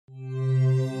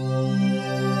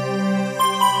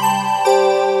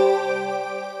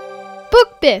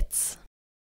Bits.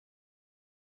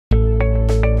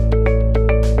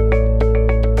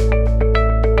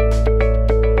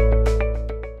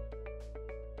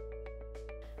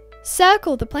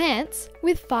 Circle the plants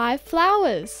with 5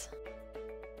 flowers.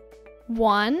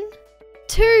 1,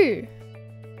 2.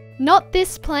 Not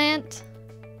this plant.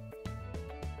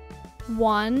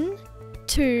 1,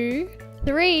 2,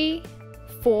 3,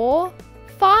 4,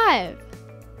 5.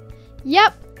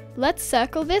 Yep, let's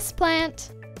circle this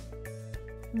plant.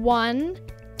 1,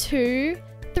 2,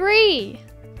 3.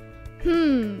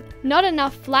 Not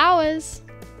enough flowers.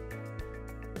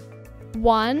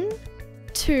 1,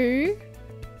 2,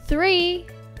 3,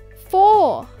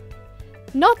 4.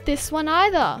 Not this one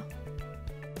either.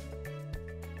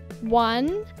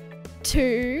 1,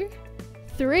 2,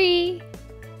 3,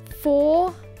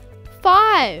 4,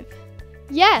 5.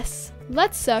 Yes,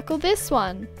 let's circle this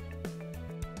one.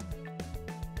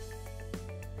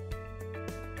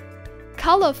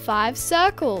 Color 5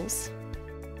 circles.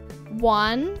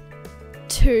 1,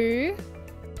 2,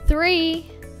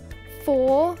 3,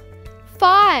 4,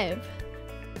 5.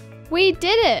 We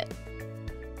did it!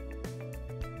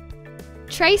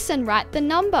 Trace and write the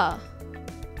number.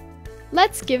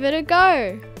 Let's give it a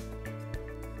go.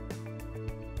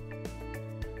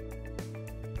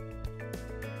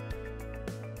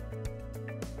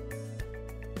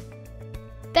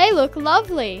 They look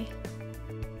lovely.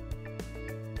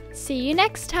 See you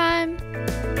next time.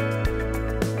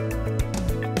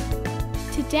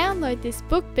 To download this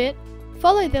book bit,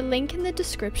 follow the link in the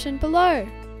description below.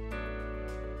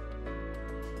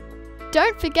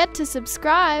 Don't forget to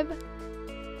subscribe.